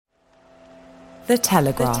The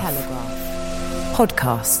Telegraph. The Telegraph.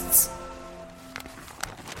 Podcasts.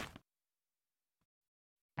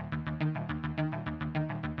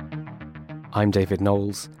 I'm David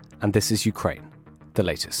Knowles, and this is Ukraine, the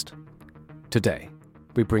latest. Today,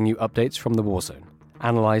 we bring you updates from the war zone,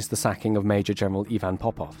 analyse the sacking of Major General Ivan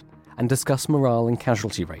Popov, and discuss morale and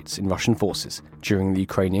casualty rates in Russian forces during the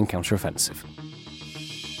Ukrainian counteroffensive.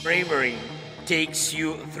 Bravery takes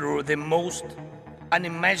you through the most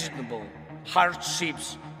unimaginable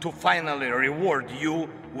hardships to finally reward you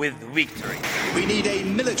with victory. We need a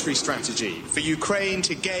military strategy for Ukraine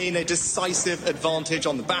to gain a decisive advantage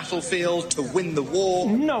on the battlefield, to win the war.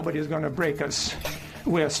 Nobody's going to break us.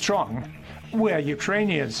 We're strong. We're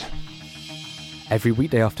Ukrainians. Every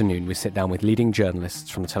weekday afternoon, we sit down with leading journalists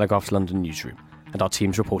from the Telegraph's London newsroom and our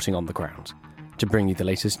teams reporting on the ground to bring you the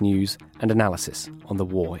latest news and analysis on the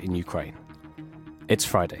war in Ukraine. It's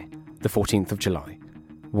Friday, the 14th of July,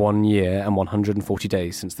 1 year and 140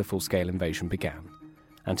 days since the full-scale invasion began.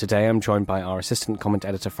 And today I'm joined by our assistant comment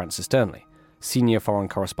editor Francis Durnley, senior foreign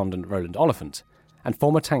correspondent Roland Oliphant, and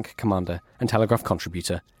former tank commander and Telegraph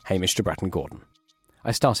contributor Hamish de Bretton-Gordon.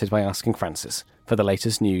 I started by asking Francis for the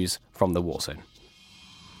latest news from the war zone.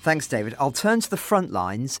 Thanks, David. I'll turn to the front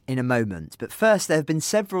lines in a moment, but first there have been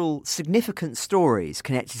several significant stories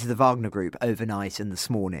connected to the Wagner Group overnight and this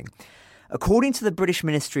morning. According to the British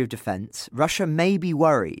Ministry of Defence, Russia may be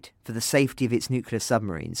worried for the safety of its nuclear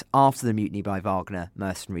submarines after the mutiny by Wagner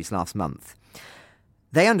mercenaries last month.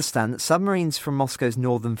 They understand that submarines from Moscow's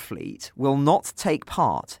Northern Fleet will not take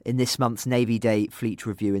part in this month's Navy Day fleet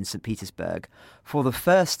review in St. Petersburg for the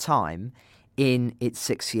first time in its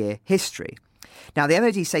 6-year history. Now, the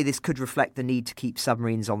MOD say this could reflect the need to keep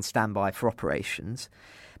submarines on standby for operations,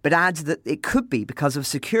 but adds that it could be because of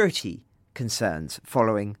security concerns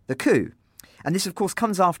following the coup. And this, of course,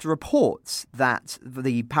 comes after reports that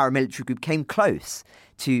the paramilitary group came close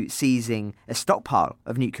to seizing a stockpile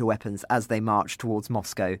of nuclear weapons as they marched towards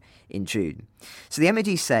Moscow in June. So the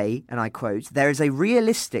MOD say, and I quote, "There is a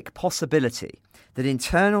realistic possibility that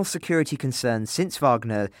internal security concerns since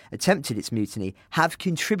Wagner attempted its mutiny have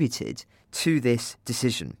contributed to this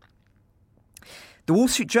decision." The Wall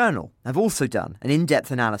Street Journal have also done an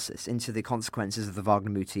in-depth analysis into the consequences of the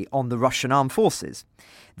Wagner mutiny on the Russian armed forces.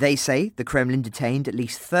 They say the Kremlin detained at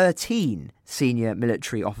least 13 senior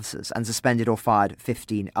military officers and suspended or fired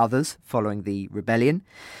 15 others following the rebellion.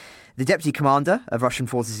 The deputy commander of Russian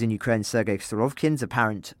forces in Ukraine, Sergei Storovkin's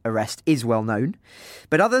apparent arrest is well known,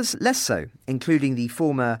 but others less so, including the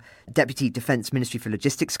former Deputy Defence Ministry for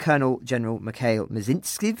Logistics Colonel General Mikhail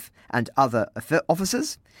Mizintsev and other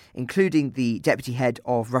officers, including the deputy head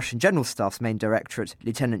of Russian General Staff's main directorate,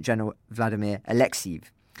 Lieutenant General Vladimir Alexeyev.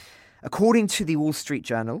 According to the Wall Street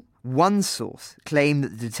Journal, one source claimed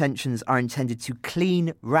that the detentions are intended to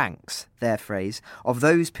clean ranks, their phrase, of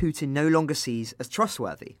those Putin no longer sees as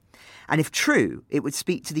trustworthy. And if true, it would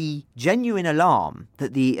speak to the genuine alarm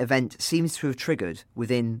that the event seems to have triggered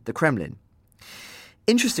within the Kremlin.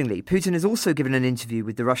 Interestingly, Putin has also given an interview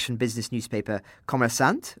with the Russian business newspaper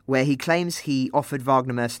Kommersant, where he claims he offered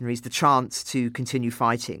Wagner mercenaries the chance to continue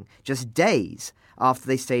fighting just days after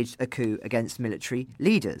they staged a coup against military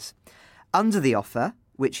leaders. Under the offer,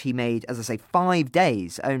 which he made, as I say, 5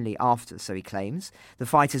 days only after, so he claims, the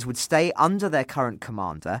fighters would stay under their current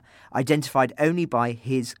commander, identified only by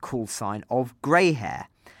his call sign of grey hair.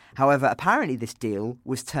 However, apparently this deal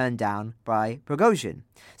was turned down by Prigozhin.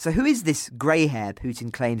 So who is this grey hair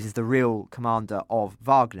Putin claims is the real commander of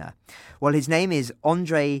Wagner? Well, his name is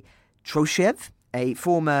Andrei Troshev, a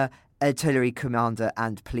former artillery commander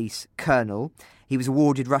and police colonel. He was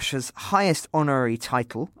awarded Russia's highest honorary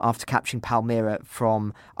title after capturing Palmyra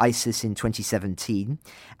from ISIS in 2017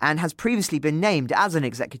 and has previously been named as an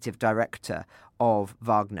executive director of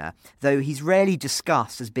Wagner, though he's rarely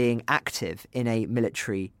discussed as being active in a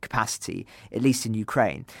military capacity, at least in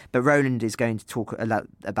Ukraine. But Roland is going to talk about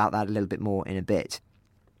that a little bit more in a bit.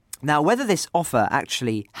 Now, whether this offer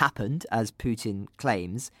actually happened, as Putin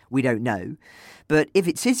claims, we don't know. But if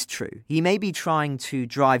it is true, he may be trying to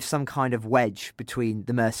drive some kind of wedge between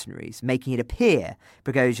the mercenaries, making it appear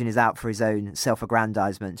Prigozhin is out for his own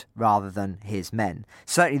self-aggrandizement rather than his men.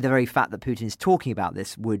 Certainly the very fact that Putin is talking about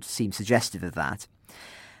this would seem suggestive of that.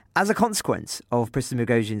 As a consequence of President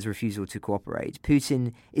Prigozhin's refusal to cooperate,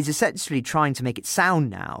 Putin is essentially trying to make it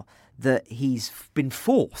sound now that he's been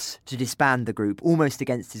forced to disband the group almost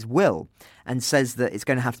against his will, and says that it's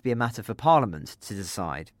going to have to be a matter for Parliament to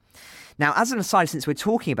decide. Now, as an aside, since we're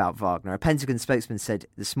talking about Wagner, a Pentagon spokesman said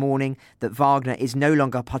this morning that Wagner is no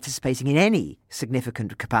longer participating in any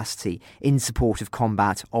significant capacity in support of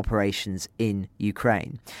combat operations in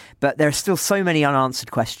Ukraine. But there are still so many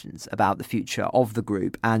unanswered questions about the future of the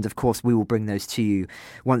group, and of course we will bring those to you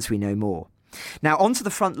once we know more. Now, onto the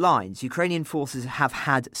front lines. Ukrainian forces have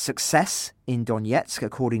had success in Donetsk,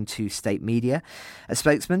 according to state media. A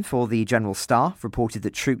spokesman for the General Staff reported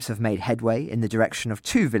that troops have made headway in the direction of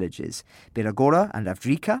two villages, Bilagora and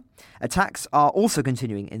Avdrika. Attacks are also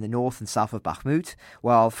continuing in the north and south of Bakhmut,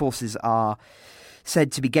 while forces are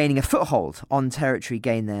said to be gaining a foothold on territory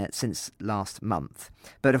gained there since last month.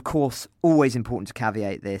 But of course, always important to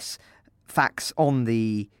caveat this, facts on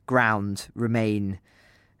the ground remain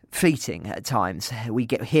fleeting at times. We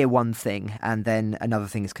hear one thing and then another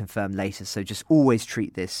thing is confirmed later. So just always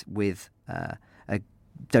treat this with a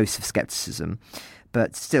dose of scepticism.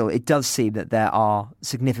 But still, it does seem that there are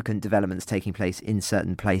significant developments taking place in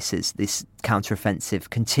certain places. This counteroffensive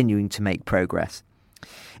continuing to make progress.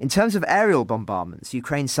 In terms of aerial bombardments,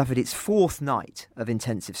 Ukraine suffered its fourth night of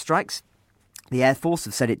intensive strikes. The Air Force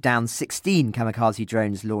have said it downed 16 kamikaze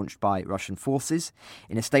drones launched by Russian forces.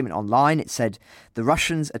 In a statement online, it said the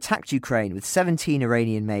Russians attacked Ukraine with 17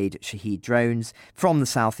 Iranian-made Shahed drones from the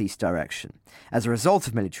southeast direction. As a result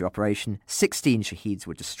of military operation, 16 Shaheds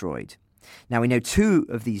were destroyed. Now, we know 2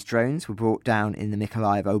 of these drones were brought down in the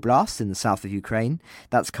Mykolaiv Oblast in the south of Ukraine.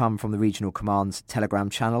 That's come from the Regional Command's Telegram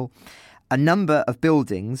channel. A number of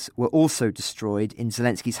buildings were also destroyed in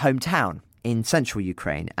Zelensky's hometown in central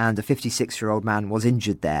Ukraine, and a 56-year-old man was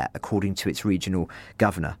injured there, according to its regional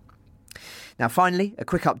governor. Now, finally, a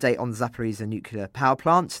quick update on the Zaporizhzhia nuclear power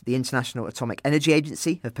plant. The International Atomic Energy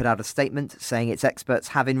Agency have put out a statement saying its experts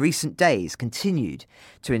have in recent days continued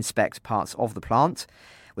to inspect parts of the plant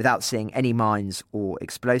without seeing any mines or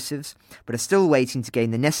explosives, but are still waiting to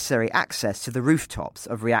gain the necessary access to the rooftops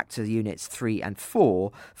of reactor units 3 and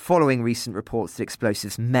 4, following recent reports that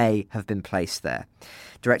explosives may have been placed there.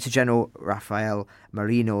 Director General Rafael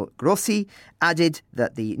Marino Grossi added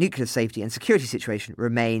that the nuclear safety and security situation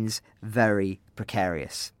remains very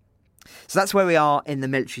precarious. So that's where we are in the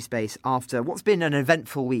military space after what's been an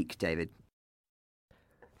eventful week, David.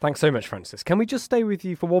 Thanks so much, Francis. Can we just stay with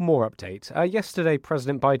you for one more update? Yesterday,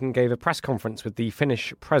 President Biden gave a press conference with the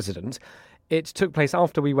Finnish president. It took place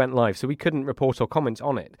after we went live, so we couldn't report or comment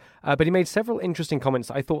on it. But he made several interesting comments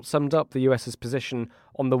that I thought summed up the US's position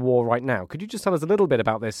on the war right now. Could you just tell us a little bit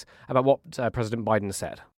about this, about what President Biden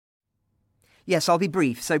said? Yes, I'll be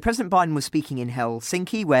brief. So President Biden was speaking in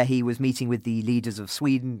Helsinki, where he was meeting with the leaders of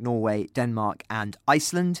Sweden, Norway, Denmark and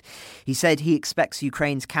Iceland. He said he expects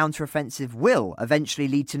Ukraine's counteroffensive will eventually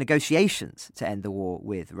lead to negotiations to end the war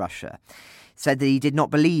with Russia. He said that he did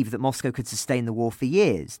not believe that Moscow could sustain the war for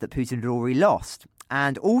years, that Putin had already lost,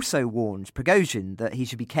 and also warned Prigozhin that he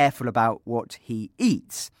should be careful about what he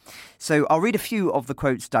eats. So I'll read a few of the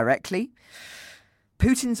quotes directly.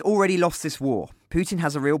 Putin's already lost this war. Putin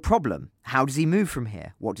has a real problem. How does he move from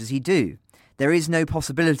here? What does he do? There is no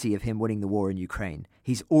possibility of him winning the war in Ukraine.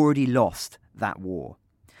 He's already lost that war.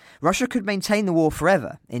 Russia could maintain the war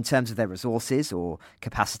forever in terms of their resources or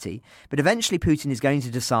capacity, but eventually Putin is going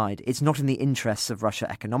to decide it's not in the interests of Russia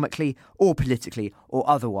economically or politically or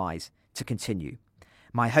otherwise to continue.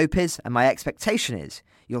 My hope is, and my expectation is,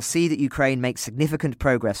 you'll see that Ukraine makes significant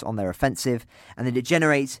progress on their offensive and that it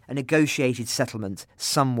generates a negotiated settlement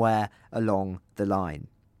somewhere along the line.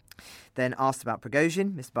 Then asked about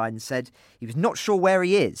Prigozhin, Mr. Biden said he was not sure where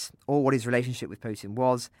he is or what his relationship with Putin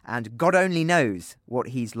was, and God only knows what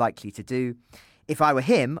he's likely to do. If I were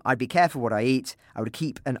him, I'd be careful what I eat. I would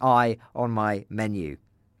keep an eye on my menu.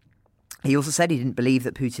 He also said he didn't believe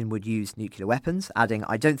that Putin would use nuclear weapons, adding,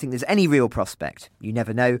 I don't think there's any real prospect, you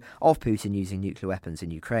never know, of Putin using nuclear weapons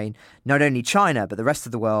in Ukraine. Not only China, but the rest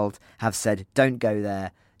of the world have said, don't go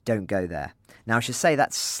there, don't go there. Now, I should say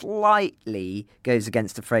that slightly goes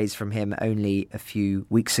against a phrase from him only a few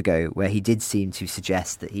weeks ago, where he did seem to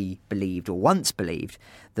suggest that he believed, or once believed,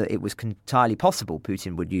 that it was entirely possible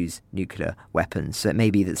Putin would use nuclear weapons. So it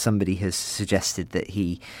may be that somebody has suggested that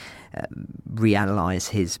he reanalyse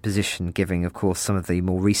his position, given, of course, some of the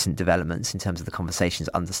more recent developments in terms of the conversations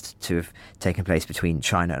understood to have taken place between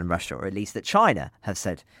China and Russia, or at least that China have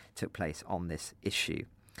said took place on this issue.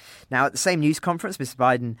 Now, at the same news conference, Mr.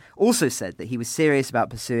 Biden also said that he was serious about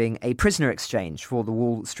pursuing a prisoner exchange for the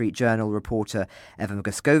Wall Street Journal reporter Evan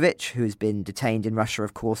Gershkovich, who has been detained in Russia,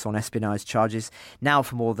 of course, on espionage charges, now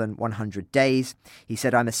for more than 100 days. He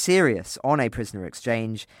said, I'm serious on a prisoner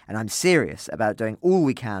exchange, and I'm serious about doing all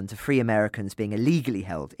we can to free Americans being illegally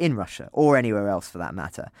held in Russia, or anywhere else for that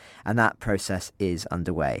matter. And that process is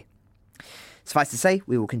underway. Suffice to say,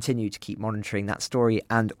 we will continue to keep monitoring that story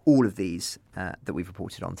and all of these that we've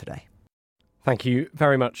reported on today. Thank you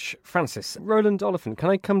very much, Francis. Roland Oliphant, can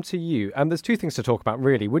I come to you? There's two things to talk about,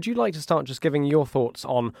 really. Would you like to start just giving your thoughts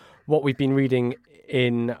on what we've been reading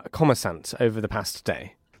in Kommersant over the past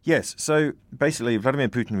day? Yes, so basically Vladimir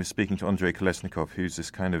Putin was speaking to Andrei Kolesnikov, who's this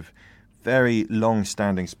kind of very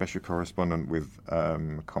long-standing special correspondent with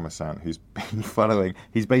Kommersant, who's been following...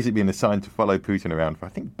 He's basically been assigned to follow Putin around for, I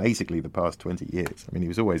think, basically the past 20 years. I mean, he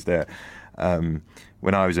was always there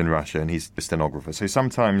when I was in Russia, and he's the stenographer. So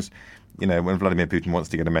sometimes, when Vladimir Putin wants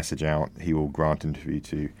to get a message out, he will grant an interview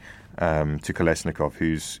to Kolesnikov,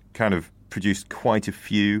 who's kind of produced quite a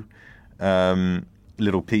few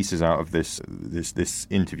little pieces out of this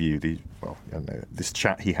interview, this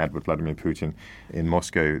chat he had with Vladimir Putin in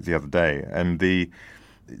Moscow the other day. And the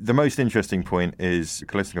most interesting point is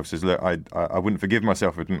Kolesnikov says, look, I wouldn't forgive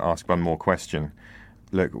myself if I didn't ask one more question.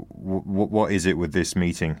 Look, what is it with this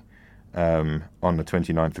meeting on the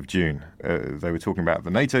 29th of June? They were talking about the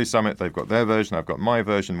NATO summit. They've got their version. I've got my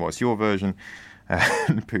version. What's your version?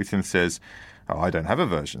 And Putin says, I don't have a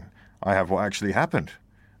version. I have what actually happened.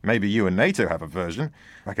 Maybe you and NATO have a version.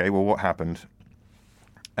 Okay, well, what happened?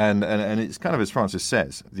 And it's kind of as Francis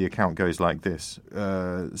says, the account goes like this.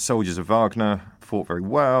 Soldiers of Wagner fought very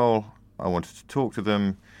well. I wanted to talk to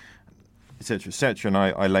them, etc., etc. And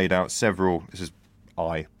I laid out several,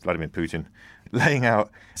 Vladimir Putin, laying out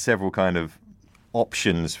several kind of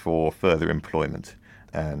options for further employment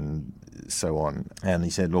and so on. And he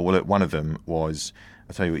said, well, look, one of them was,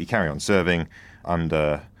 I'll tell you what, you carry on serving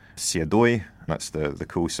under Siadoi. That's the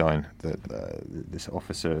call sign that this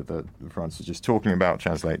officer that Francis was just talking about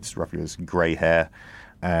translates roughly as grey hair.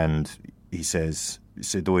 And he says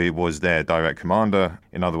Siadoi was their direct commander.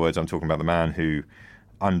 In other words, I'm talking about the man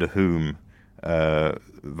under whom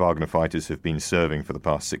Wagner fighters have been serving for the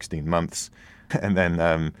past 16 months. And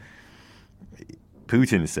then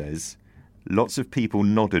Putin says, lots of people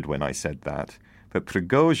nodded when I said that, but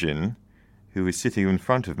Prigozhin, who was sitting in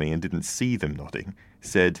front of me and didn't see them nodding,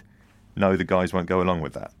 said, no, the guys won't go along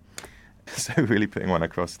with that. So really putting one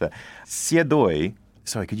across there. Siadoi,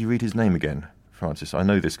 sorry, could you read his name again, Francis? I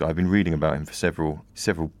know this guy. I've been reading about him for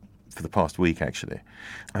for the past week, actually.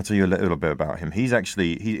 I'll tell you a little bit about him. He's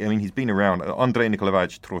actually, he's been around. Andrei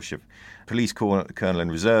Nikolaevich Troshev, police colonel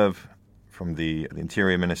in reserve from the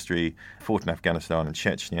Interior Ministry, fought in Afghanistan and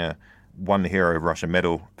Chechnya, won the Hero of Russia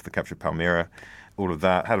medal for the capture of Palmyra. All of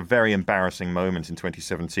that. Had a very embarrassing moment in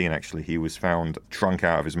 2017, actually. He was found drunk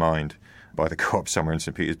out of his mind by the cops somewhere in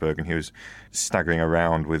St. Petersburg, and he was staggering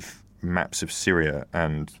around with maps of Syria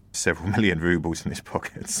and several million rubles in his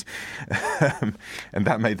pockets. And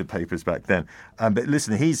that made the papers back then. But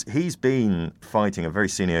listen, he's been fighting a very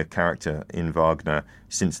senior character in Wagner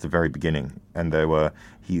since the very beginning. And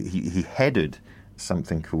he headed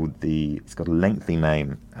something called it's got a lengthy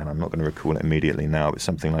name, and I'm not going to recall it immediately now, but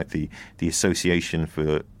something like the Association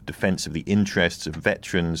for Defense of the Interests of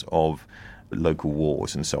Veterans of Local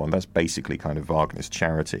Wars and so on. That's basically kind of Wagner's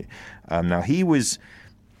charity. Now, he was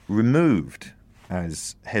removed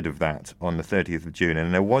as head of that on the 30th of June,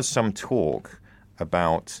 and there was some talk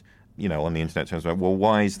about, on the internet terms, well,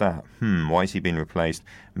 why is that? Why is he being replaced?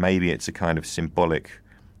 Maybe it's a kind of symbolic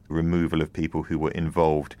removal of people who were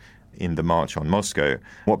involved in the march on Moscow.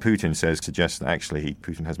 What Putin says suggests that actually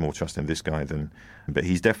Putin has more trust in this guy but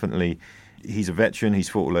he's a veteran, he's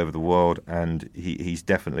fought all over the world, and he's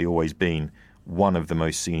definitely always been one of the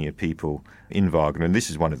most senior people in Wagner. And this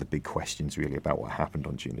is one of the big questions really about what happened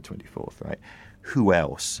on June the 24th, right? Who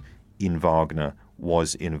else in Wagner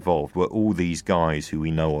was involved? Were all these guys who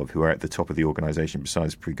we know of, who are at the top of the organization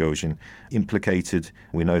besides Prigozhin, implicated?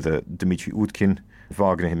 We know that Dmitry Utkin,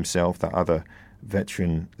 Wagner himself, that other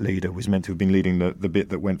veteran leader, was meant to have been leading the bit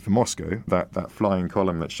that went for Moscow, that flying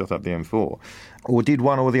column that shot up the M4. Or did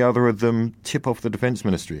one or the other of them tip off the defense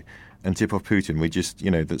ministry and tip off Putin? We just,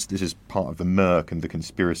 this is part of the murk and the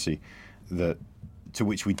conspiracy to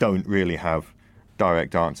which we don't really have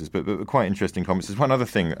direct answers. But quite interesting comments. There's one other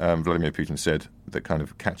thing Vladimir Putin said that kind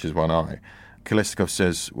of catches one eye. Kolesnikov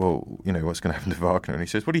says, well, what's going to happen to Wagner? And he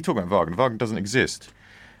says, what are you talking about, Wagner? Wagner doesn't exist.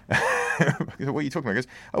 What are you talking about? He goes,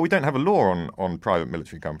 we don't have a law on private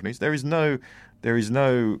military companies. There is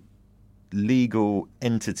no legal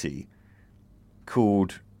entity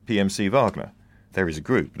called PMC Wagner. There is a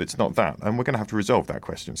group, but it's not that. And we're going to have to resolve that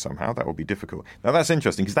question somehow. That will be difficult. Now, that's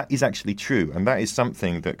interesting because that is actually true. And that is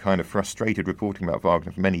something that kind of frustrated reporting about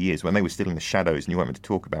Wagner for many years when they were still in the shadows and you weren't meant to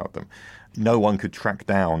talk about them. No one could track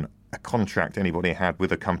down a contract anybody had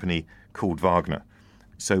with a company called Wagner.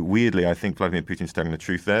 So weirdly, I think Vladimir Putin's telling the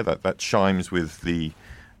truth there. That chimes with the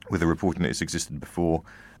reporting that has existed before.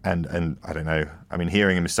 And I don't know. I mean,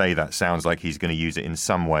 hearing him say that sounds like he's going to use it in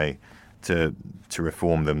some way to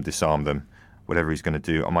reform them, disarm them, whatever he's going to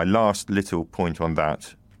do. On my last little point on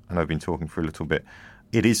that, and I've been talking for a little bit,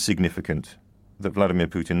 it is significant that Vladimir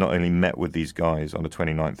Putin not only met with these guys on the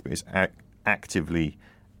 29th, but is actively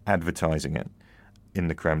advertising it in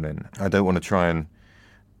the Kremlin. I don't want to try and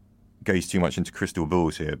gaze too much into crystal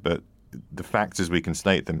balls here, but the facts as we can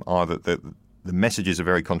state them are that the messages are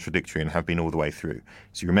very contradictory and have been all the way through.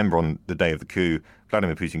 So you remember on the day of the coup,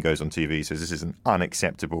 Vladimir Putin goes on TV, says this is an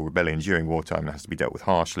unacceptable rebellion during wartime and has to be dealt with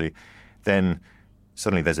harshly. Then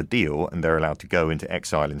suddenly there's a deal and they're allowed to go into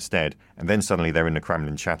exile instead. And then suddenly they're in the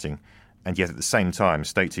Kremlin chatting. And yet at the same time,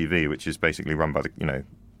 state TV, which is basically run by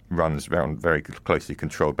runs on very closely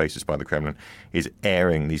controlled basis by the Kremlin, is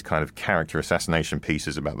airing these kind of character assassination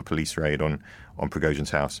pieces about the police raid on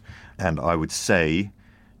Prigozhin's house. And I would say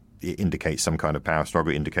it indicates some kind of power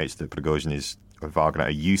struggle. It indicates that Prigozhin or Wagner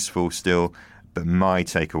are useful still. But my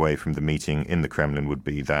takeaway from the meeting in the Kremlin would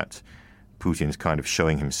be that Putin's kind of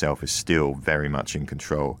showing himself as still very much in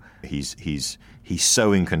control. He's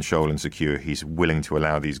so in control and secure. He's willing to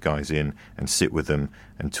allow these guys in and sit with them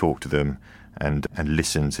and talk to them and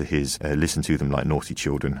listen to them like naughty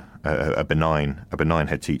children. A benign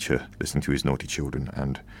head teacher listening to his naughty children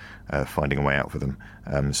and finding a way out for them.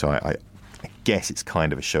 So I guess it's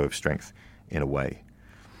kind of a show of strength in a way.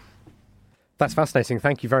 That's fascinating.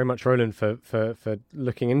 Thank you very much, Roland, for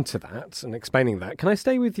looking into that and explaining that. Can I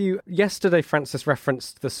stay with you? Yesterday, Francis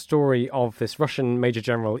referenced the story of this Russian Major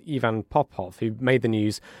General Ivan Popov, who made the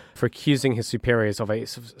news for accusing his superiors of a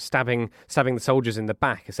sort of stabbing the soldiers in the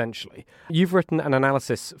back, essentially. You've written an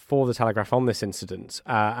analysis for The Telegraph on this incident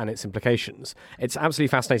and its implications. It's an absolutely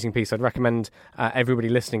fascinating piece. I'd recommend everybody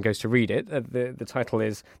listening goes to read it.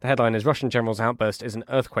 The headline is "Russian General's Outburst is an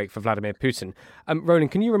Earthquake for Vladimir Putin."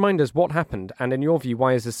 Roland, can you remind us what happened? And in your view,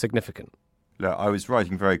 why is this significant? Look, I was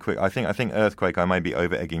writing very quick. I think earthquake, I may be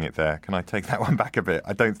over-egging it there. Can I take that one back a bit?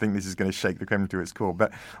 I don't think this is going to shake the Kremlin to its core.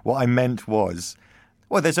 But what I meant was,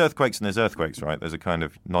 well, there's earthquakes and there's earthquakes, right? There's a kind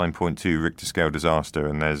of 9.2 Richter scale disaster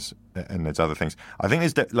and there's other things. I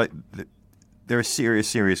think there are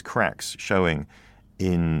serious cracks showing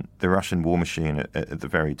in the Russian war machine at the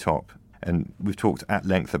very top. And we've talked at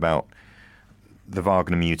length about the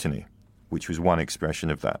Wagner mutiny, which was one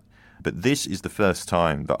expression of that. But this is the first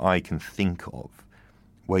time that I can think of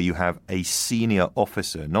where you have a senior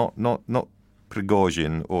officer, not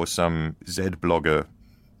Prigozhin or some Z blogger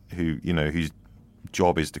whose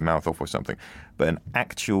job is to mouth off or something, but an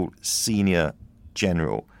actual senior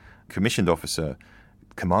general, commissioned officer,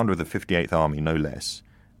 commander of the 58th Army, no less,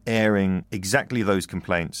 airing exactly those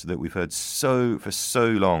complaints that we've heard for so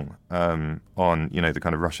long on the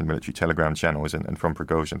kind of Russian military telegram channels and from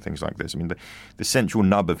Prigozhin, things like this. I mean, the central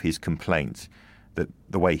nub of his complaint, that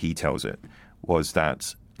the way he tells it, was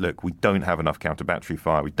that, look, we don't have enough counter-battery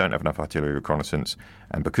fire, we don't have enough artillery reconnaissance,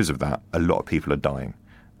 and because of that, a lot of people are dying.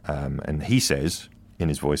 And he says, in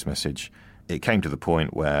his voice message, it came to the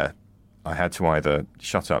point where I had to either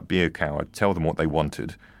shut up, be a coward, tell them what they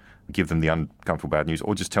wanted, give them the uncomfortable bad news,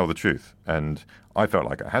 or just tell the truth. And I felt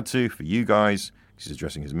like I had to for you guys, because he's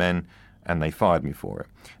addressing his men, and they fired me for it.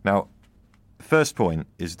 Now, the first point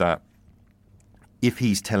is that if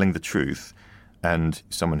he's telling the truth, and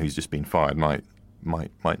someone who's just been fired might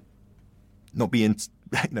not be in,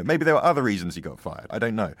 maybe there were other reasons he got fired. I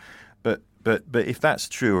don't know, but if that's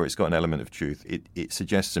true, or it's got an element of truth, it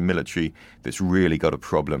suggests a military that's really got a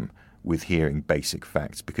problem with hearing basic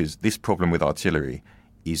facts, because this problem with artillery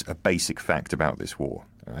is a basic fact about this war,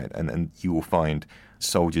 right? And you will find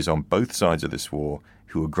soldiers on both sides of this war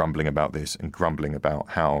who are grumbling about this and grumbling about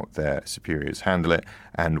how their superiors handle it.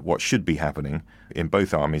 And what should be happening in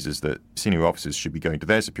both armies is that senior officers should be going to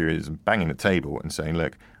their superiors and banging the table and saying,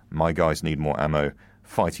 look, my guys need more ammo,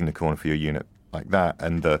 fighting the corner for your unit like that.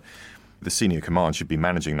 And the senior command should be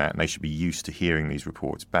managing that, and they should be used to hearing these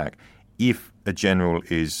reports back. If a general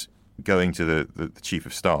is going to the chief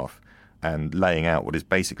of staff and laying out what is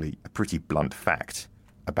basically a pretty blunt fact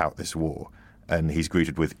about this war, and he's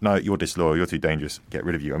greeted with, no, you're disloyal, you're too dangerous, get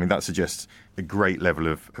rid of you. I mean, that suggests a great level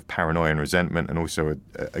of paranoia and resentment, and also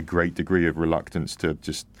a great degree of reluctance to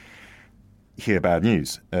just hear bad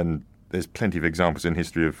news. And there's plenty of examples in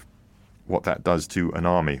history of what that does to an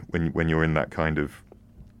army when you're in that kind of,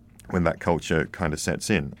 when that culture kind of sets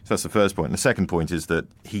in. So that's the first point. And the second point is that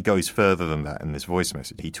he goes further than that in this voice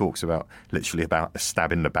message. He talks literally about a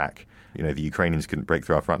stab in the back. The Ukrainians couldn't break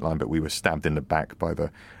through our front line, but we were stabbed in the back by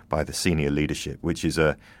the senior leadership, which is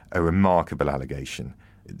a remarkable allegation.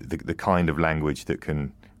 The kind of language that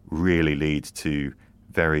can really lead to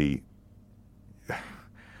very,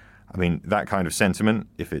 I mean, that kind of sentiment,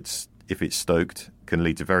 if it's stoked, can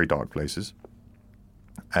lead to very dark places.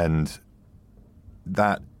 And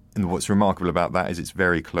what's remarkable about that is it's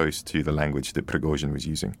very close to the language that Prigozhin was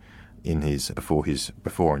using in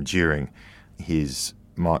before and during his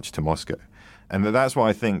march to Moscow. And that's why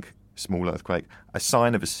I think small earthquake, a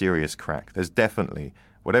sign of a serious crack. There's definitely,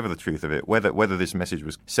 whatever the truth of it, whether this message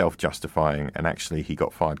was self-justifying and actually he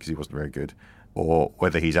got fired because he wasn't very good, or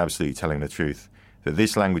whether he's absolutely telling the truth, that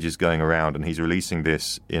this language is going around and he's releasing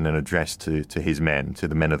this in an address to his men, to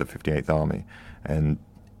the men of the 58th Army. And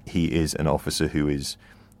he is an officer who is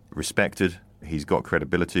respected. He's got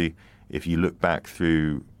credibility. If you look back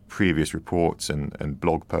through previous reports and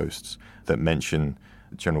blog posts that mention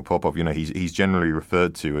General Popov, he's generally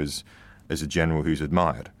referred to as a general who's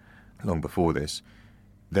admired long before this.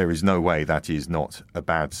 There is no way that is not a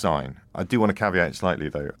bad sign. I do want to caveat slightly,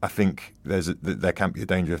 though. I think there can be a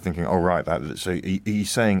danger of thinking, so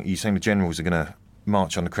he's saying the generals are going to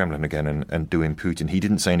march on the Kremlin again and do in Putin. He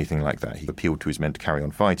didn't say anything like that. He appealed to his men to carry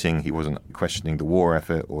on fighting. He wasn't questioning the war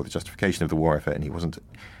effort or the justification of the war effort, and he wasn't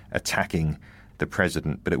attacking the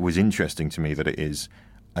president. But it was interesting to me that it is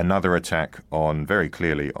another attack very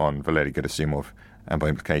clearly on Valery Gerasimov and by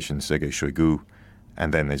implication Sergei Shoigu.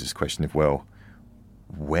 And then there's this question of, well,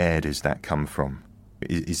 where does that come from?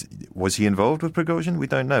 Was he involved with Prigozhin? We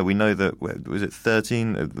don't know. We know that, was it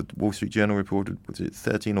 13, the Wall Street Journal reported, was it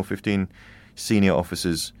 13 or 15 senior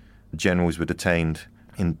officers, generals were detained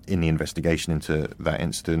in the investigation into that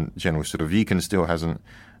incident. General Surovikin still hasn't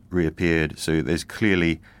reappeared. So there's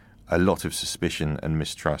clearly a lot of suspicion and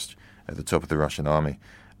mistrust at the top of the Russian army.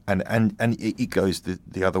 And it goes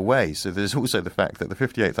the other way. So there's also the fact that the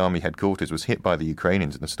 58th Army headquarters was hit by the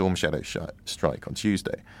Ukrainians in a Storm Shadow strike on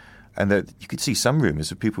Tuesday. And that you could see some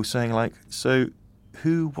rumours of people saying, like, so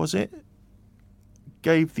who was it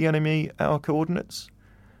gave the enemy our coordinates?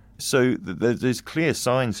 So there's clear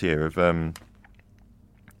signs here of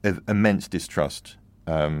immense distrust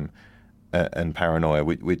and paranoia,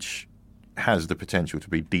 which has the potential to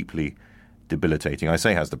be deeply debilitating. I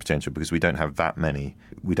say has the potential because we don't have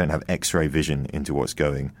X-ray vision into what's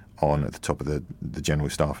going on at the top of the general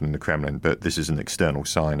staff and in the Kremlin, but this is an external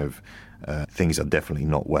sign of things are definitely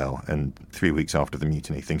not well. And 3 weeks after the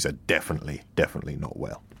mutiny, things are definitely not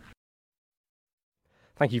well.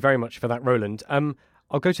 Thank you very much for that, Roland.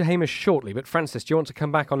 I'll go to Hamish shortly, but Francis, do you want to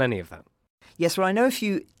come back on any of that? Yes, well, I know a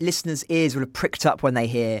few listeners' ears will have pricked up when they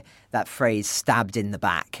hear that phrase, stabbed in the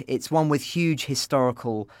back. It's one with huge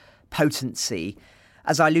historical potency.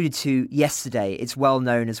 As I alluded to yesterday, it's well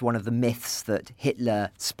known as one of the myths that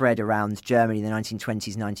Hitler spread around Germany in the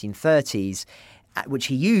 1920s, 1930s, which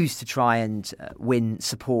he used to try and win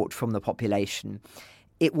support from the population.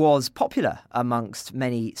 It was popular amongst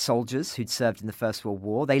many soldiers who'd served in the First World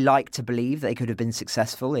War. They liked to believe they could have been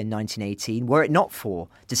successful in 1918 were it not for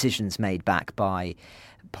decisions made back by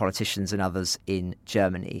politicians and others in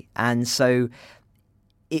Germany. And so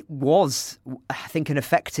it was, I think, an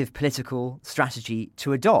effective political strategy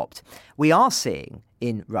to adopt. We are seeing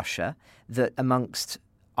in Russia that amongst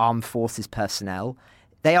armed forces personnel,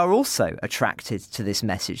 they are also attracted to this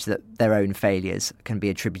message that their own failures can be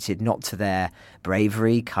attributed not to their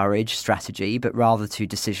bravery, courage, strategy, but rather to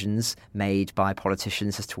decisions made by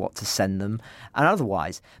politicians as to what to send them and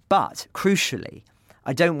otherwise. But crucially,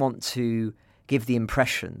 I don't want to give the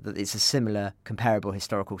impression that it's a similar, comparable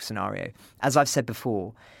historical scenario. As I've said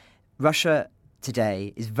before, Russia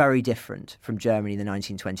today is very different from Germany in the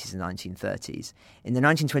 1920s and 1930s. In the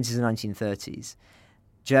 1920s and 1930s,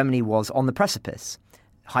 Germany was on the precipice.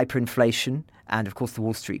 Hyperinflation and, of course, the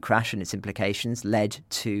Wall Street crash and its implications led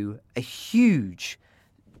to a huge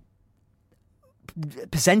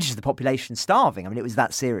percentage of the population starving. I mean, it was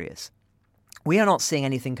that serious. We are not seeing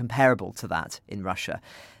anything comparable to that in Russia.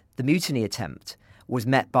 The mutiny attempt was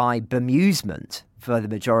met by bemusement for the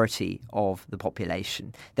majority of the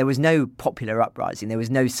population. There was no popular uprising. There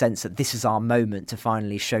was no sense that this is our moment to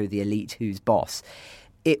finally show the elite who's boss.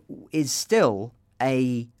 It is still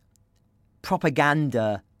a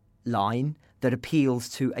propaganda line that appeals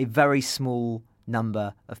to a very small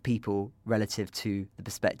number of people relative to the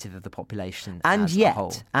perspective of the population as a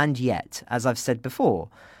whole. And yet, as I've said before,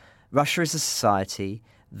 Russia is a society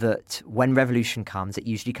that when revolution comes, it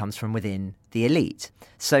usually comes from within the elite.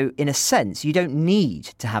 So in a sense, you don't need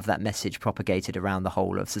to have that message propagated around the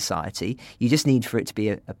whole of society. You just need for it to be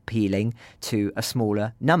appealing to a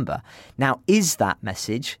smaller number. Now, is that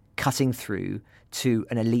message cutting through to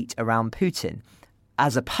an elite around Putin,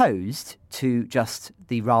 as opposed to just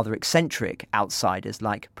the rather eccentric outsiders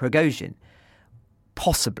like Prigozhin?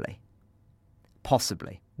 Possibly.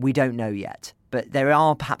 We don't know yet. But there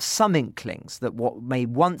are perhaps some inklings that what may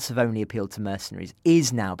once have only appealed to mercenaries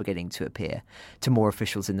is now beginning to appear to more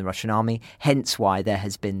officials in the Russian army, hence why there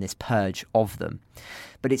has been this purge of them.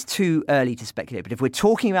 But it's too early to speculate. But if we're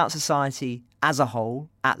talking about society as a whole,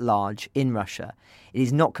 at large, in Russia, it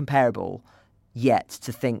is not comparable yet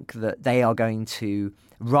to think that they are going to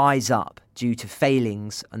rise up due to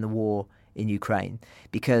failings in the war in Ukraine,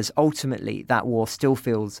 because ultimately that war still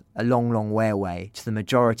feels a long, long way away to the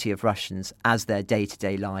majority of Russians as their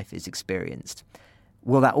day-to-day life is experienced.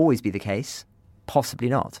 Will that always be the case? Possibly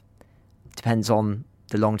not. Depends on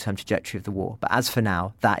the long-term trajectory of the war. But as for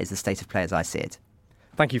now, that is the state of play as I see it.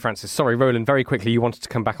 Thank you, Francis. Sorry, Roland, very quickly, you wanted to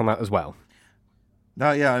come back on that as well.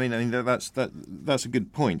 No, yeah, I mean that's a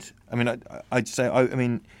good point. I mean,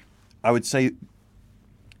 I would say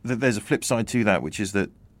that there's a flip side to that, which is that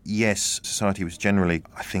yes, society was generally,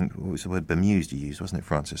 I think, what was the word, bemused you used, wasn't it,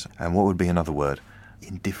 Francis? And what would be another word?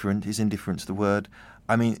 Indifferent? Is indifference the word?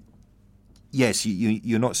 I mean, yes,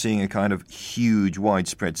 you're not seeing a kind of huge,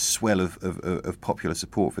 widespread swell of popular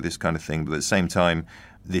support for this kind of thing, but at the same time,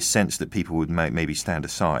 this sense that people would maybe stand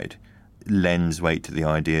aside lends weight to the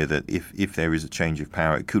idea that if there is a change of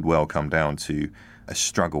power, it could well come down to a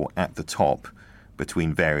struggle at the top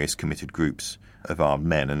between various committed groups of armed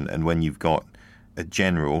men. And when you've got a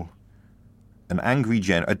general,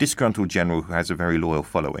 a disgruntled general who has a very loyal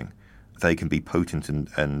following, they can be potent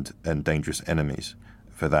and dangerous enemies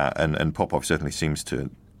for that. And Popov certainly seems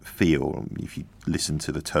to feel, if you listen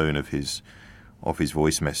to the tone of his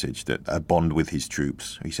voice message, that a bond with his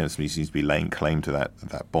troops. He seems to be laying claim to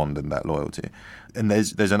that bond and that loyalty. And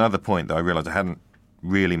there's another point that I realised I hadn't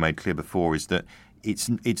really made clear before, is that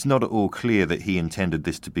it's not at all clear that he intended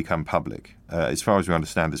this to become public. As far as we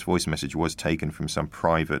understand, this voice message was taken from some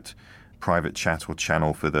private chat or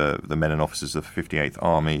channel for the men and officers of the 58th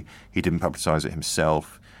Army. He didn't publicise it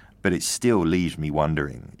himself, but it still leaves me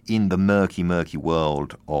wondering, in the murky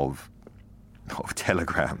world of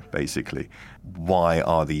Telegram, basically, why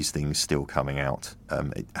are these things still coming out?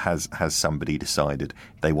 Has somebody decided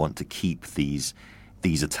they want to keep these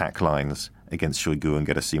attack lines against Shoigu and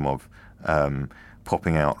Gerasimov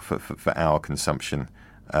popping out for our consumption,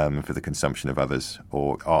 for the consumption of others?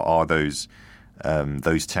 Or are those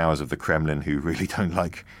towers of the Kremlin who really don't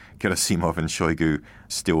like Gerasimov and Shoigu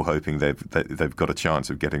still hoping they've got a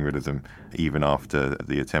chance of getting rid of them, even after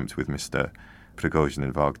the attempt with Mr. Prigozhin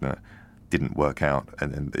and Wagner didn't work out?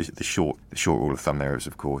 And the short rule of thumb there is,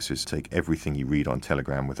 of course, is take everything you read on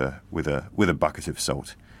Telegram with a bucket of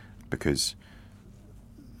salt, because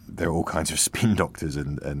there are all kinds of spin doctors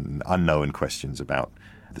and unknown questions about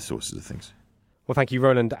the sources of things. Well, thank you,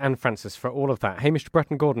 Roland and Francis, for all of that. Hey, Mr.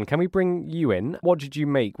 Breton Gordon, can we bring you in? What do you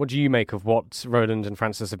make of what Roland and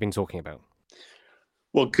Francis have been talking about?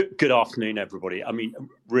 Well, good afternoon, everybody. I mean,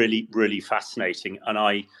 really, really fascinating. And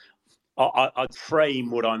I'd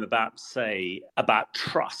frame what I'm about to say about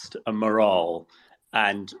trust and morale,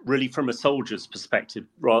 and really from a soldier's perspective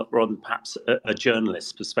rather than perhaps a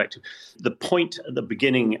journalist's perspective. The point at the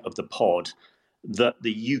beginning of the pod that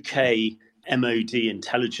the UK MOD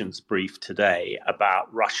intelligence brief today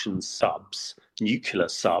about Russian subs, nuclear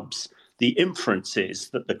subs, the inference is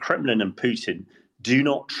that the Kremlin and Putin do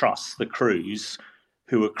not trust the crews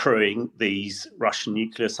who are crewing these Russian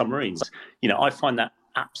nuclear submarines. I find that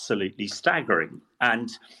absolutely staggering.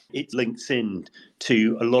 And it links in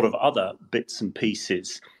to a lot of other bits and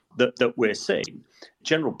pieces that we're seeing.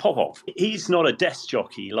 General Popov, he's not a desk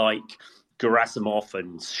jockey like Gerasimov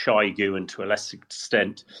and Shoigu and to a lesser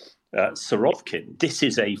extent Sorokin. This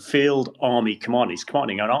is a field army commander. He's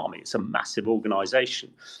commanding an army. It's a massive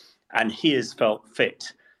organization. And he has felt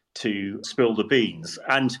fit to spill the beans.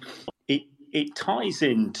 And it ties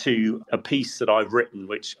into a piece that I've written,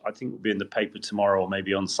 which I think will be in the paper tomorrow or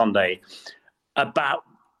maybe on Sunday, about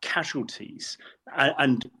casualties.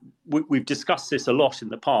 And we've discussed this a lot in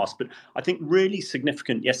the past, but I think really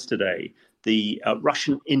significant yesterday, the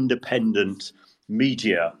Russian independent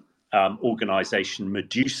media organization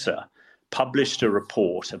Medusa published a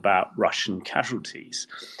report about Russian casualties,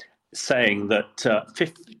 saying that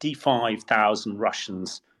 55,000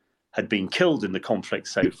 Russians had been killed in the conflict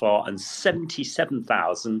so far, and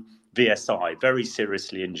 77,000 VSI, very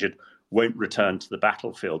seriously injured, won't return to the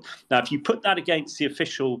battlefield. Now, if you put that against the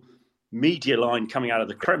official media line coming out of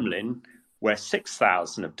the Kremlin, where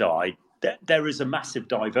 6,000 have died, there is a massive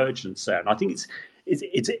divergence there. And I think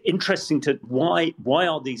it's interesting to why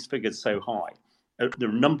are these figures so high? There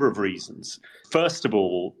are a number of reasons. First of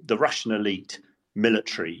all, the Russian elite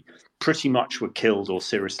military pretty much were killed or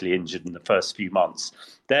seriously injured in the first few months.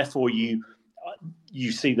 Therefore, you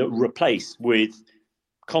see that replaced with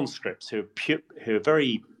conscripts who are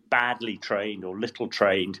very badly trained or little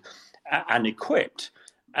trained and equipped,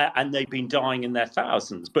 and they've been dying in their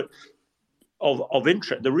thousands. But of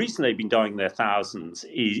interest, the reason they've been dying in their thousands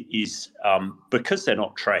is because they're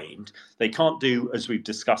not trained. They can't do, as we've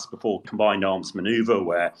discussed before, combined arms maneuver,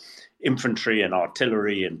 where infantry and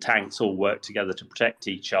artillery and tanks all work together to protect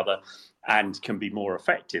each other and can be more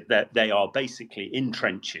effective. They are basically in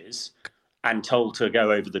trenches and told to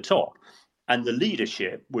go over the top. And the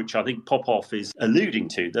leadership, which I think Popov is alluding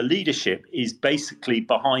to, the leadership is basically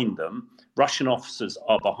behind them. Russian officers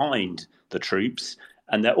are behind the troops,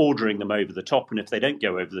 and they're ordering them over the top. And if they don't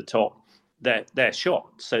go over the top, they're shot.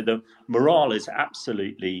 So the morale is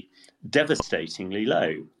absolutely devastatingly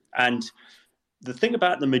low. And the thing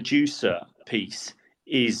about the Medusa piece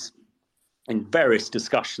is, in various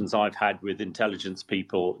discussions I've had with intelligence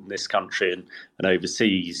people in this country and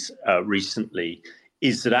overseas recently,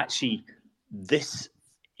 is that actually this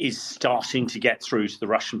is starting to get through to the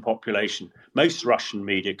Russian population. Most Russian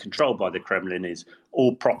media, controlled by the Kremlin, is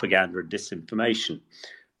all propaganda and disinformation.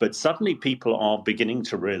 But suddenly people are beginning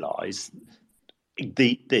to realize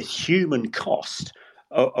the human cost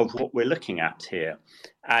of what we're looking at here.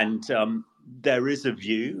 And there is a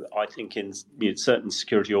view, I think, in certain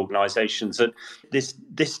security organizations that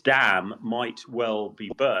this dam might well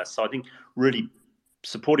be burst. So I think really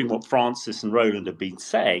supporting what Francis and Roland have been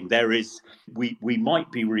saying, we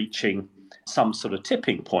might be reaching some sort of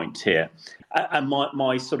tipping point here. And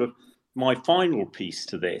my final piece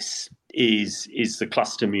to this is the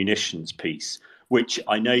cluster munitions piece, which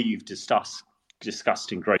I know you've discussed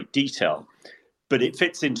in great detail, but it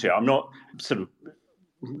fits into. I'm not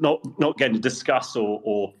going to discuss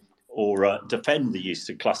or defend the use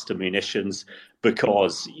of cluster munitions,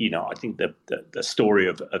 because I think the story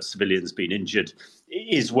of civilians being injured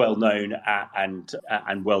is well known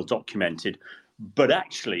and well documented. But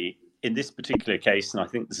actually, in this particular case, and I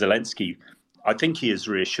think Zelensky, he has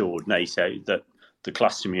reassured NATO that the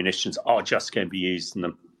cluster munitions are just going to be used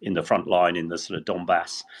in the front line in the sort of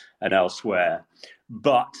Donbass and elsewhere.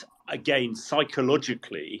 But again,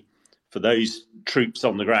 psychologically, for those troops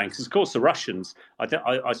on the ground, because of course the Russians,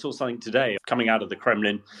 I saw something today coming out of the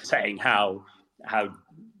Kremlin saying how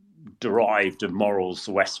derived of morals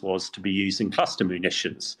the West was to be using cluster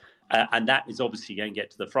munitions. And that is obviously going to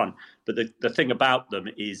get to the front. But the thing about them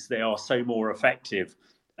is they are so more effective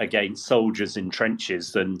against soldiers in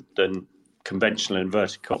trenches than conventional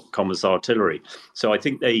inverted commas artillery. So I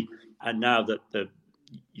think and now that the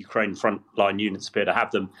Ukraine frontline units appear to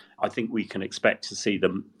have them, I think we can expect to see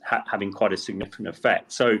them having quite a significant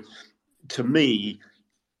effect. So to me,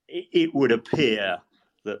 it would appear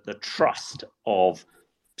that the trust of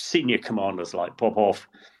senior commanders like Popov,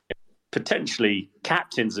 potentially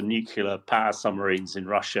captains of nuclear power submarines in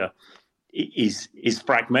Russia, is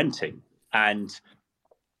fragmenting. And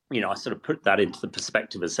I sort of put that into the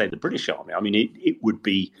perspective of, say, the British Army. I mean, it would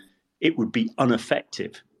be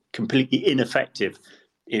ineffective, completely ineffective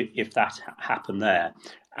if that happened there.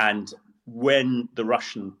 And when the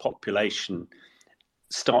Russian population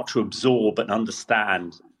start to absorb and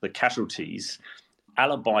understand the casualties,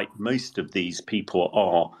 albeit most of these people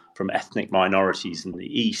are from ethnic minorities in the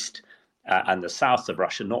east and the south of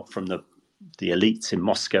Russia, not from the elites in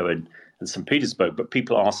Moscow and St. Petersburg, but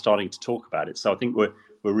people are starting to talk about it. So I think we're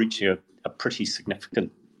reaching a pretty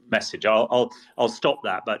significant message. I'll stop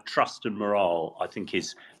that, but trust and morale, I think,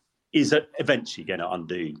 is eventually going to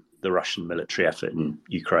undo the Russian military effort in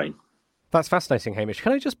Ukraine. That's fascinating, Hamish.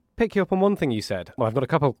 Can I just pick you up on one thing you said? Well, I've got a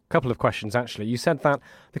couple of questions, actually. You said that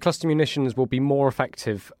the cluster munitions will be more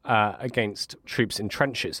effective against troops in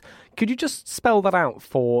trenches. Could you just spell that out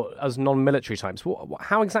for us non-military types?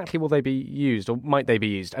 How exactly will they be used, or might they be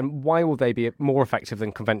used, and why will they be more effective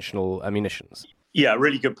than conventional munitions? Yeah,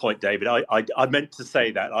 really good point, David. I meant to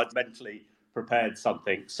say that. I'd mentally prepared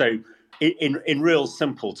something. So in real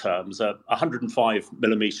simple terms, a 105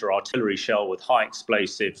 millimeter artillery shell with high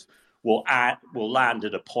explosive will land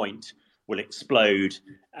at a point, will explode,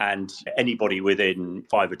 and anybody within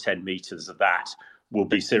 5 or 10 meters of that will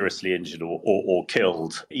be seriously injured or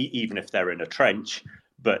killed, even if they're in a trench.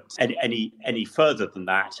 But any further than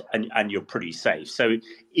that, and you're pretty safe. So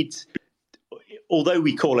although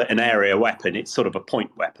we call it an area weapon, it's sort of a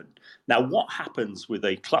point weapon. Now, what happens with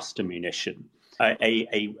a cluster munition?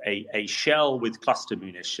 A shell with cluster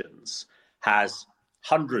munitions has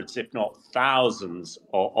hundreds, if not thousands,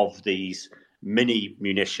 of these mini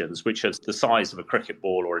munitions, which are the size of a cricket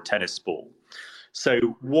ball or a tennis ball. So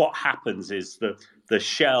what happens is the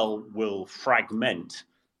shell will fragment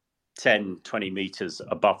 10, 20 meters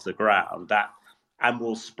above the ground, and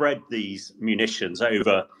will spread these munitions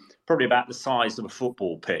over probably about the size of a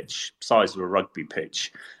football pitch, size of a rugby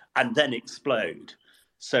pitch. and then explode.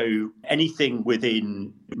 So anything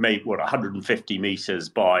within maybe 150 meters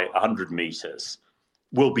by 100 meters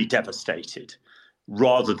will be devastated,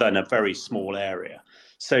 rather than a very small area.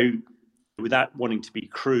 So without wanting to be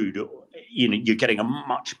crude, you're getting a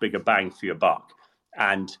much bigger bang for your buck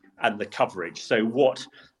and the coverage. So what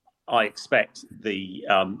I expect the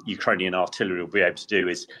Ukrainian artillery will be able to do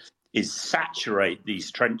is saturate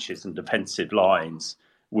these trenches and defensive lines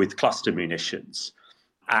with cluster munitions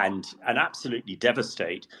and absolutely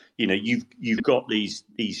devastate. You've got these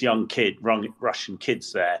young Russian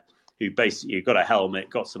kids there who basically got a helmet,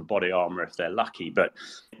 got some body armor if they're lucky, but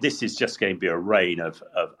this is just going to be a rain of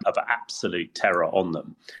absolute terror on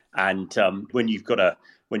them. And when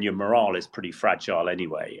your morale is pretty fragile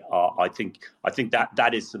anyway, I think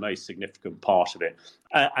that is the most significant part of it.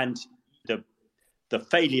 And the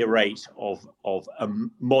failure rate of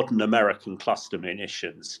modern American cluster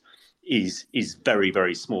munitions is very,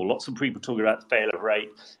 very small. Lots of people talking about the failure rate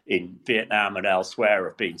in Vietnam and elsewhere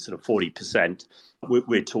of being sort of 40%.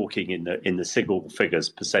 We're talking in the single figures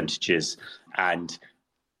percentages, and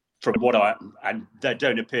from and there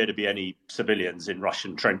don't appear to be any civilians in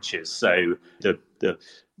Russian trenches. So the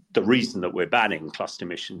reason that we're banning cluster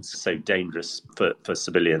munitions is so dangerous for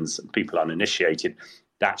civilians and people uninitiated,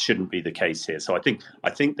 that shouldn't be the case here. So I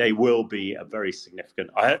think they will be a very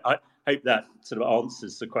significant. I hope that sort of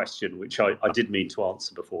answers the question, which I did mean to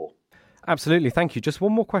answer before. Absolutely, thank you. Just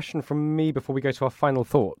one more question from me before we go to our final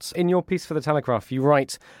thoughts. In your piece for The Telegraph, you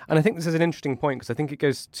write, and I think this is an interesting point because I think it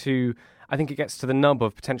gets to the nub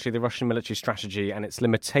of potentially the Russian military strategy and its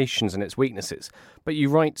limitations and its weaknesses. But you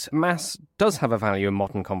write, mass does have a value in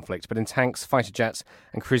modern conflict, but in tanks, fighter jets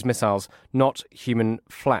and cruise missiles, not human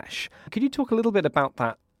flesh. Could you talk a little bit about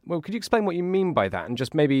that? Well, could you explain what you mean by that and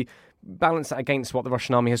just maybe balance that against what the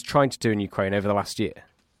Russian army has tried to do in Ukraine over the last year?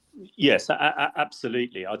 Yes,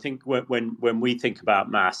 absolutely. I think when we think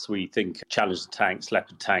about mass, we think Challenger tanks,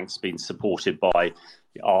 Leopard tanks being supported by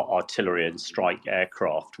our artillery and strike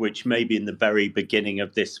aircraft, which maybe in the very beginning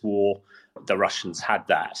of this war, the Russians had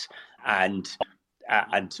that. And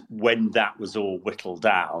when that was all whittled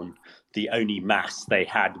down, the only mass they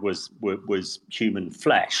had was human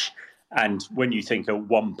flesh. And when you think a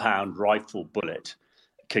 1 pound rifle bullet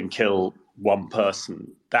can kill one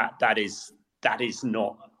person, that is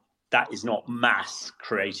not mass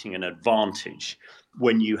creating an advantage.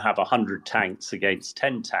 When you have 100 tanks against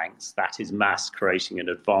 10 tanks, that is mass creating an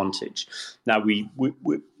advantage. Now,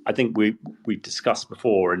 I think we've discussed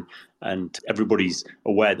before, and everybody's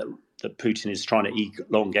aware that Putin is trying to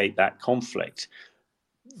elongate that conflict.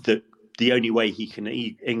 That the only way he can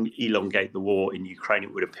elongate the war in Ukraine,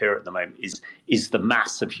 it would appear at the moment, is the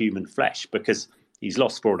mass of human flesh, because he's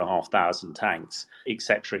lost 4,500 tanks,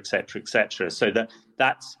 etc., etc., etc. So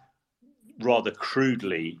that's rather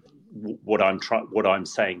crudely what I'm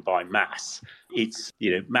saying by mass. It's,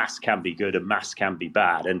 mass can be good and mass can be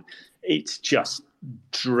bad, and it's just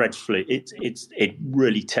dreadfully. It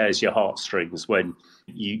really tears your heartstrings when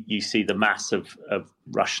you see the mass of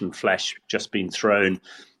Russian flesh just being thrown,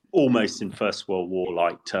 almost in First World War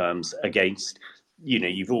like terms, against.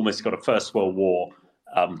 You've almost got a First World War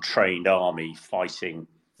trained army fighting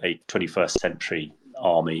a 21st century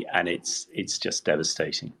army, and it's just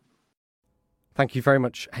devastating. Thank you very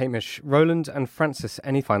much, Hamish. Roland and Francis,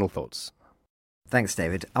 any final thoughts? Thanks,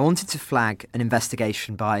 David. I wanted to flag an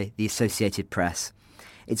investigation by the Associated Press.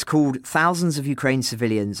 It's called "Thousands of Ukraine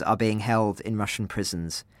Civilians Are Being Held in Russian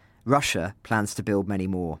Prisons. Russia Plans to Build Many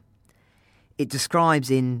More." It describes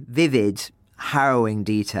in vivid, harrowing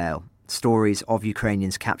detail stories of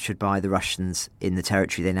Ukrainians captured by the Russians in the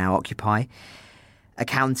territory they now occupy,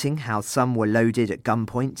 accounting how some were loaded at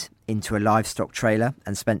gunpoint into a livestock trailer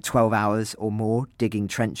and spent 12 hours or more digging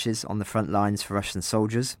trenches on the front lines for Russian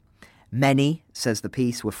soldiers. Many, says the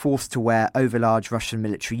piece, were forced to wear overlarge Russian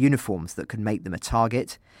military uniforms that could make them a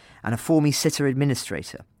target, and a former sitter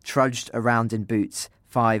administrator trudged around in boots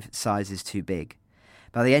 5 sizes too big.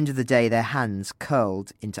 By the end of the day, their hands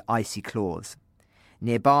curled into icy claws.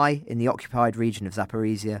 Nearby, in the occupied region of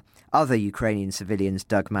Zaporizhia, other Ukrainian civilians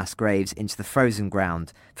dug mass graves into the frozen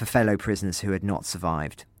ground for fellow prisoners who had not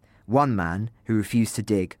survived. One man who refused to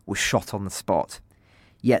dig was shot on the spot.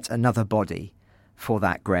 Yet another body for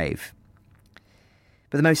that grave.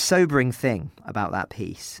 But the most sobering thing about that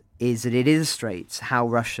piece is that it illustrates how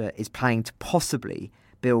Russia is planning to possibly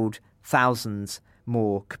build thousands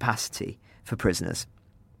more capacity for prisoners.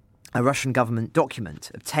 A Russian government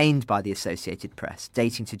document obtained by the Associated Press,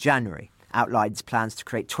 dating to January, outlines plans to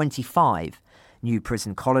create 25 new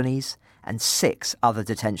prison colonies and 6 other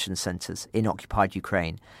detention centres in occupied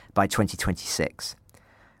Ukraine by 2026.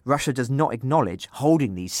 Russia does not acknowledge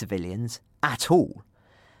holding these civilians at all,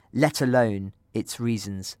 let alone its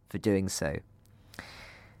reasons for doing so.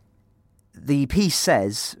 The piece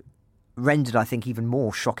says, rendered I think even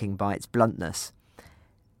more shocking by its bluntness,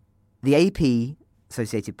 the AP,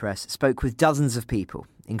 Associated Press, spoke with dozens of people,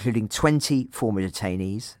 including 20 former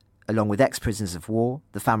detainees, along with ex-prisoners of war,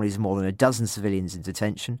 the families of more than a dozen civilians in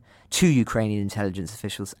detention, 2 Ukrainian intelligence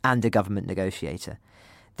officials and a government negotiator.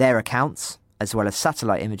 Their accounts, as well as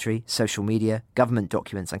satellite imagery, social media, government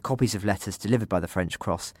documents and copies of letters delivered by the French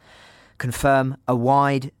Cross, confirm a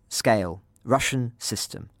wide-scale Russian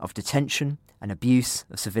system of detention and abuse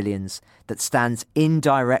of civilians that stands in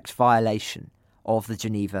direct violation of the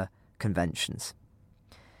Geneva Conventions.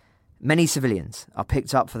 Many civilians are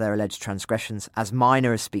picked up for their alleged transgressions as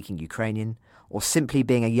minor as speaking Ukrainian or simply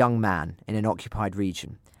being a young man in an occupied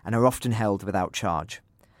region and are often held without charge.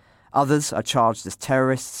 Others are charged as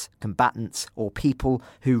terrorists, combatants, or people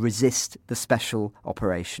who resist the special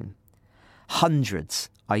operation. Hundreds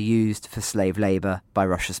are used for slave labour by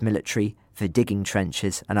Russia's military, for digging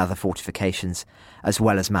trenches and other fortifications, as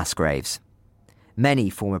well as mass graves. Many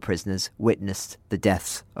former prisoners witnessed the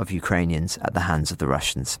deaths of Ukrainians at the hands of the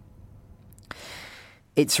Russians.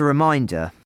 It's a reminder